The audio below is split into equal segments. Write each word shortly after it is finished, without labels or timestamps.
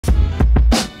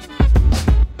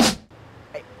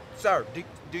Sir,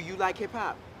 do you like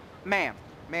hip-hop? Ma'am,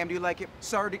 do you like hip...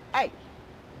 Sir, hey,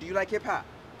 do you like hip-hop?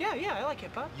 Yeah, I like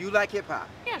hip-hop. You like hip-hop?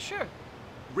 Yeah, sure.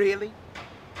 Really?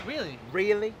 Really?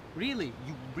 Really? Really?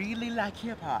 You really like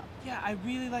hip-hop? Yeah, I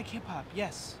really like hip-hop,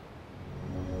 yes.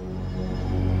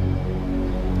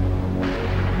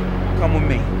 Come with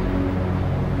me.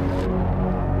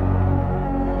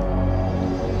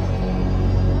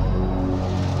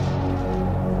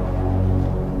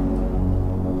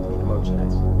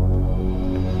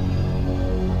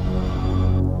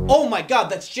 Oh my God,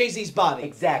 that's Jay-Z's body.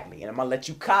 Exactly, and I'm gonna let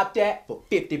you cop that for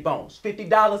 50 bones.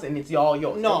 $50 and it's all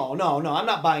yours. No, I'm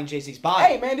not buying Jay-Z's body.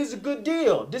 Hey man, this is a good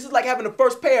deal. This is like having the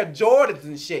first pair of Jordans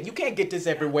and shit. You can't get this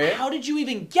everywhere. How did you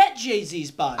even get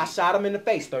Jay-Z's body? I shot him in the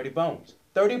face, 30 bones.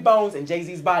 30 bones and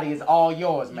Jay-Z's body is all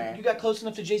yours, man. You got close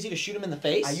enough to Jay-Z to shoot him in the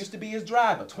face? I used to be his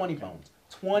driver, 20 bones.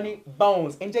 20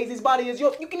 bones. And Jay-Z's body is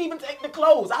yours. You can even take the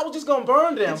clothes. I was just gonna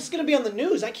burn them. This is gonna be on the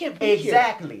news. I can't be here.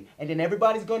 Exactly. And then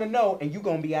everybody's gonna know, and you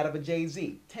gonna be out of a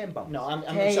Jay-Z. 10 bones. No, I'm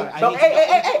 10 sorry. bones.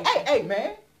 Hey,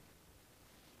 man.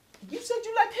 You said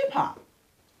you liked hip-hop.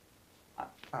 All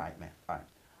right, man. All right.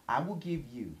 I will give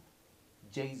you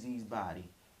Jay-Z's body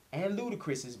and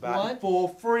Ludacris's body for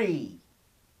free.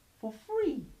 For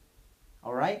free.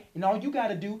 All right? And all you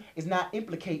gotta do is not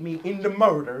implicate me in the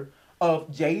murder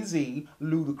of Jay-Z,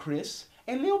 Ludacris,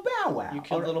 and Lil Bow Wow. You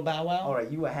killed Lil Bow Wow? All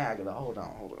right, you a haggler. Hold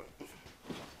on.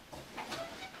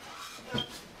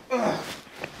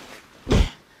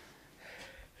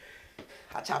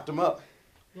 I chopped them up.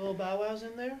 Lil Bow Wow's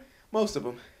in there? Most of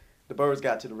them. The birds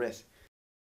got to the rest.